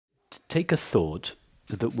take a thought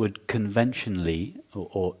that would conventionally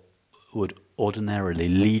or would ordinarily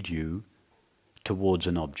lead you towards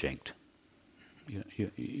an object.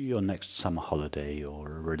 Your next summer holiday or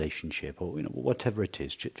a relationship or whatever it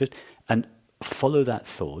is. Just and follow that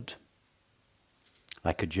thought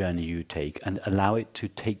like a journey you take and allow it to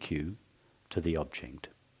take you to the object.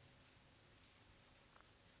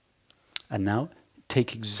 And now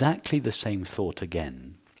take exactly the same thought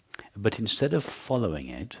again, but instead of following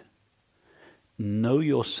it, know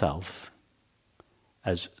yourself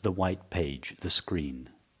as the white page, the screen,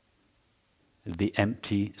 the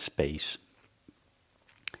empty space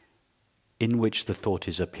in which the thought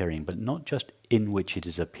is appearing, but not just in which it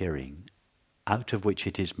is appearing, out of which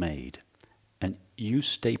it is made. And you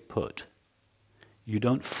stay put. You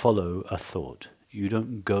don't follow a thought. You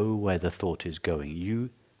don't go where the thought is going. You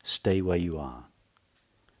stay where you are,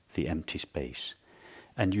 the empty space.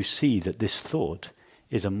 And you see that this thought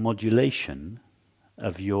is a modulation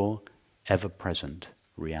of your ever-present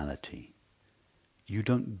reality. You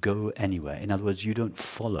don't go anywhere. In other words, you don't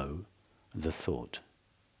follow the thought.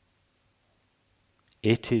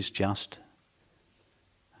 It is just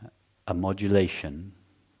a modulation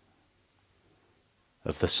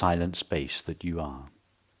of the silent space that you are.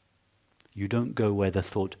 You don't go where the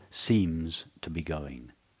thought seems to be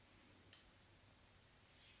going.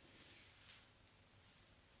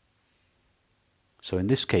 So in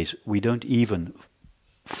this case, we don't even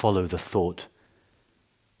follow the thought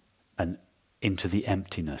and into the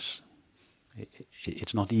emptiness.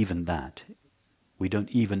 It's not even that. We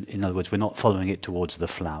don't even, in other words, we're not following it towards the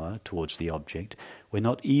flower, towards the object. We're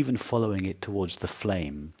not even following it towards the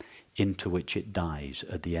flame into which it dies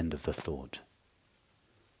at the end of the thought.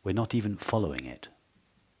 We're not even following it.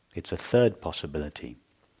 It's a third possibility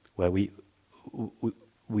where we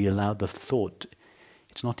allow the thought.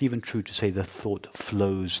 It's not even true to say the thought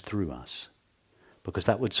flows through us, because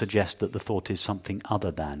that would suggest that the thought is something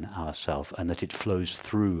other than ourself and that it flows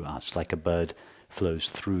through us like a bird flows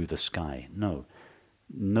through the sky. No.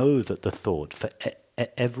 Know that the thought, for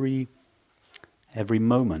every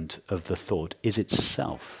moment of the thought, is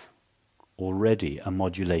itself already a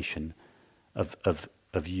modulation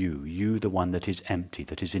of you, the one that is empty,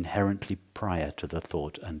 that is inherently prior to the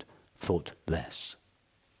thought and thoughtless.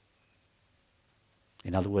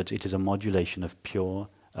 In other words, it is a modulation of pure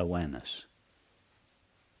awareness.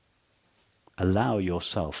 Allow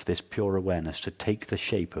yourself, this pure awareness, to take the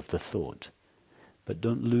shape of the thought, but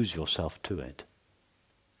don't lose yourself to it.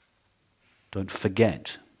 Don't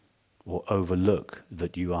forget or overlook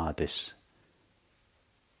that you are this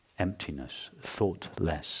emptiness,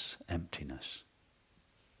 thoughtless emptiness.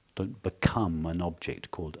 Don't become an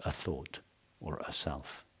object called a thought or a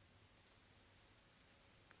self.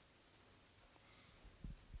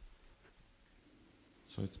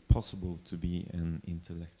 So it's possible to be an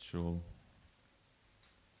intellectual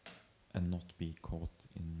and not be caught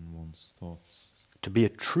in one's thoughts? To be a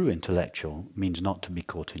true intellectual means not to be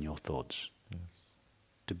caught in your thoughts. Yes.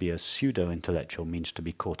 To be a pseudo-intellectual means to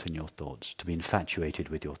be caught in your thoughts, to be infatuated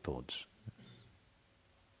with your thoughts.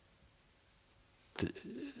 Yes.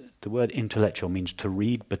 The word intellectual means to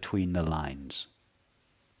read between the lines.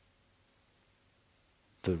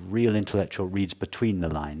 The real intellectual reads between the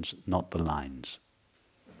lines, not the lines.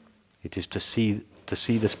 It is to see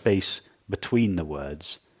the space between the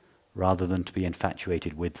words rather than to be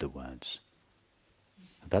infatuated with the words.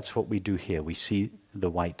 That's what we do here. We see the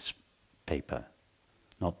white paper,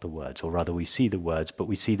 not the words. Or rather, we see the words, but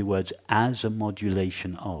we see the words as a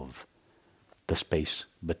modulation of the space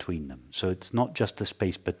between them. So it's not just the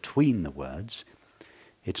space between the words,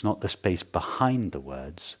 it's not the space behind the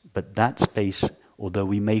words, but that space, although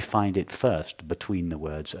we may find it first between the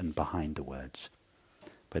words and behind the words.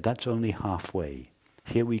 But that's only halfway.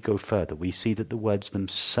 Here we go further. We see that the words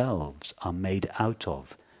themselves are made out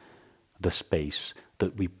of the space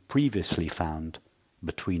that we previously found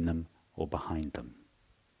between them or behind them.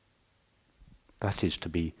 That is to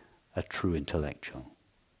be a true intellectual.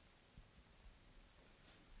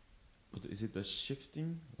 But is it a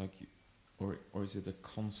shifting, or is it a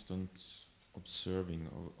constant observing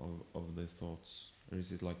of the thoughts? Or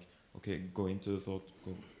is it like, okay, go into the thought,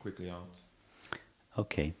 go quickly out?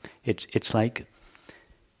 Okay, it's like,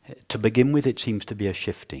 to begin with, it seems to be a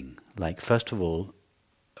shifting. Like, first of all,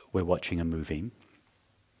 we're watching a movie.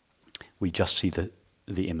 We just see the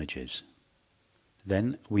images.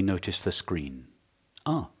 Then we notice the screen.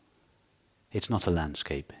 Ah, it's not a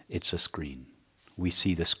landscape, it's a screen. We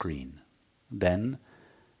see the screen. Then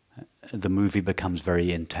the movie becomes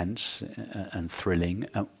very intense and thrilling.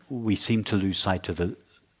 We seem to lose sight of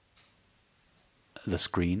the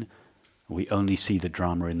screen. we only see the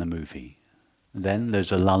drama in the movie. Then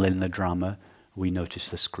there's a lull in the drama, we notice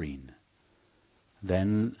the screen.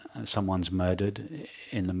 Then someone's murdered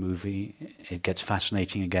in the movie, it gets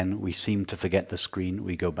fascinating again, we seem to forget the screen,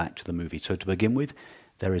 we go back to the movie. So to begin with,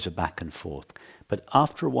 there is a back and forth. But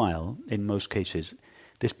after a while, in most cases,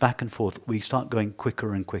 this back and forth, we start going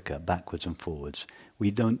quicker and quicker, backwards and forwards.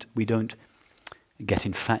 We don't get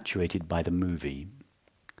infatuated by the movie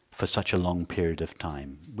for such a long period of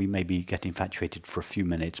time. We maybe get infatuated for a few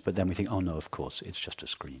minutes, but then we think, oh no, of course, it's just a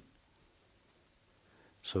screen.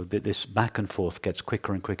 So this back and forth gets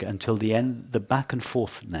quicker and quicker until the end, the back and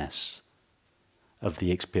forthness of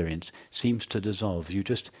the experience seems to dissolve. You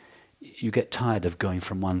get tired of going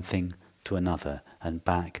from one thing to another and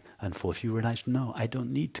back and forth. You realize, no, I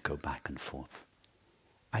don't need to go back and forth.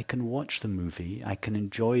 I can watch the movie, I can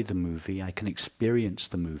enjoy the movie, I can experience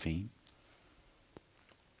the movie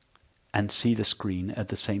and see the screen at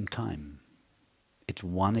the same time. It's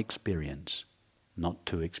one experience, not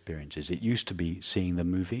two experiences. It used to be seeing the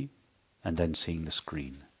movie and then seeing the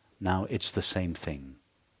screen. Now it's the same thing.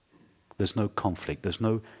 There's no conflict. There's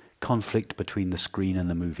no conflict between the screen and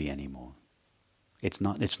the movie anymore. It's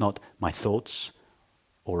not my thoughts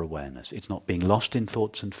or awareness. It's not being lost in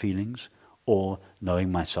thoughts and feelings or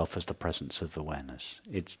knowing myself as the presence of awareness.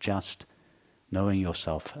 It's just knowing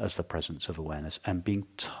yourself as the presence of awareness and being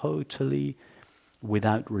totally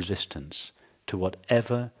without resistance to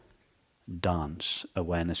whatever dance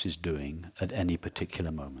awareness is doing at any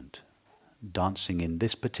particular moment. Dancing in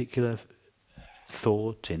this particular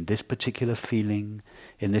thought, in this particular feeling,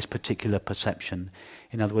 in this particular perception.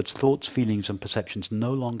 In other words, thoughts, feelings and perceptions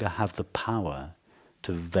no longer have the power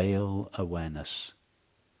to veil awareness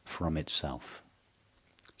from itself.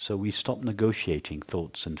 So we stop negotiating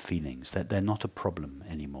thoughts and feelings, that they're not a problem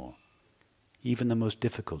anymore. Even the most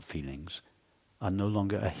difficult feelings are no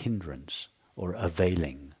longer a hindrance or a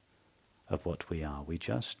veiling of what we are. We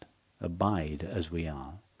just abide as we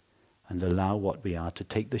are and allow what we are to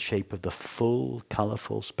take the shape of the full,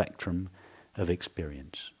 colourful spectrum of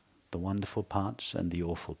experience, the wonderful parts and the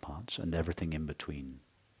awful parts and everything in between.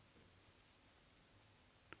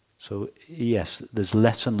 So yes, there's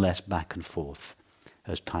less and less back and forth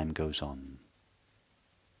as time goes on.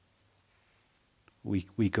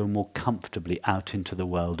 We go more comfortably out into the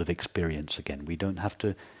world of experience again. We don't have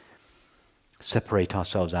to separate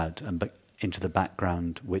ourselves out and into the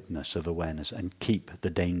background witness of awareness and keep the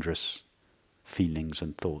dangerous feelings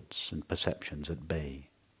and thoughts and perceptions at bay.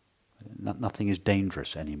 Nothing is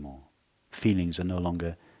dangerous anymore. Feelings are no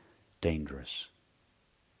longer dangerous.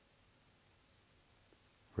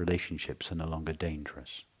 Relationships are no longer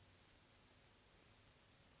dangerous.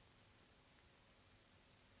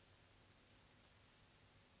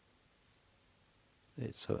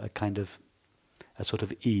 It's a sort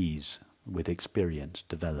of ease with experience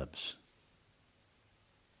develops,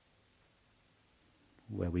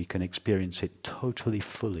 where we can experience it totally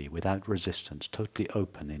fully, without resistance, totally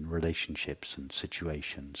open in relationships and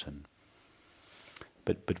situations,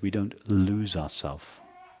 but we don't lose ourselves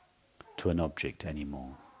to an object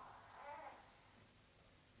anymore.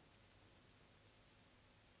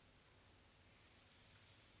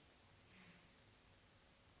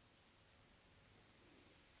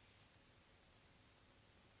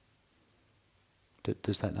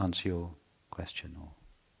 Does that answer your question? Or?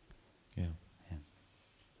 Yeah. Yeah.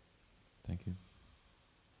 Thank you.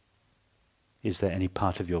 Is there any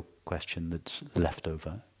part of your question that's left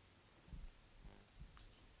over?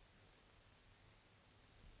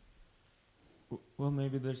 Well,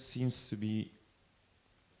 maybe there seems to be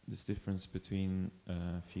this difference between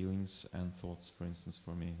feelings and thoughts, for instance,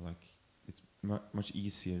 for me. Like, it's much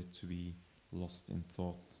easier to be lost in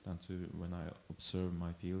thought than to when I observe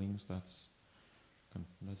my feelings. That's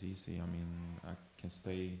easy. I mean, I can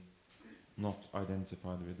stay not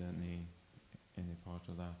identified with any part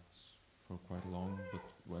of that for quite long. But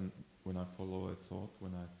when I follow a thought,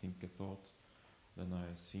 when I think a thought, then I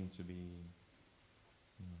seem to be,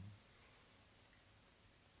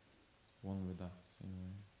 one with that,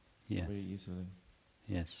 Yeah. very easily.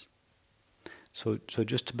 Yes. So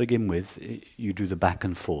just to begin with, you do the back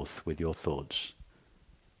and forth with your thoughts,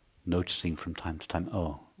 noticing from time to time,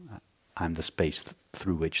 oh, I'm the space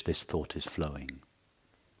through which this thought is flowing.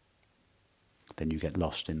 Then you get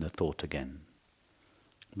lost in the thought again.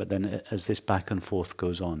 But then as this back and forth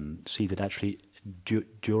goes on, see that actually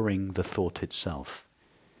during the thought itself,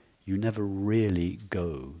 you never really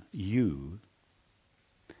go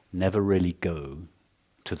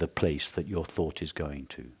to the place that your thought is going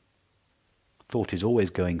to. Thought is always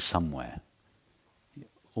going somewhere,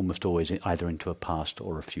 almost always either into a past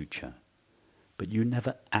or a future. but you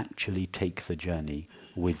never actually take the journey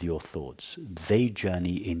with your thoughts. They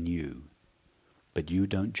journey in you, but you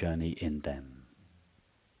don't journey in them.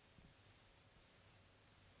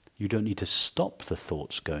 You don't need to stop the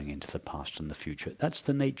thoughts going into the past and the future. That's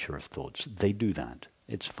the nature of thoughts. They do that.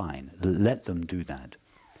 It's fine. Let them do that.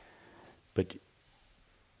 But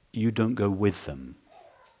you don't go with them.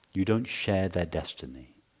 You don't share their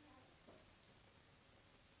destiny.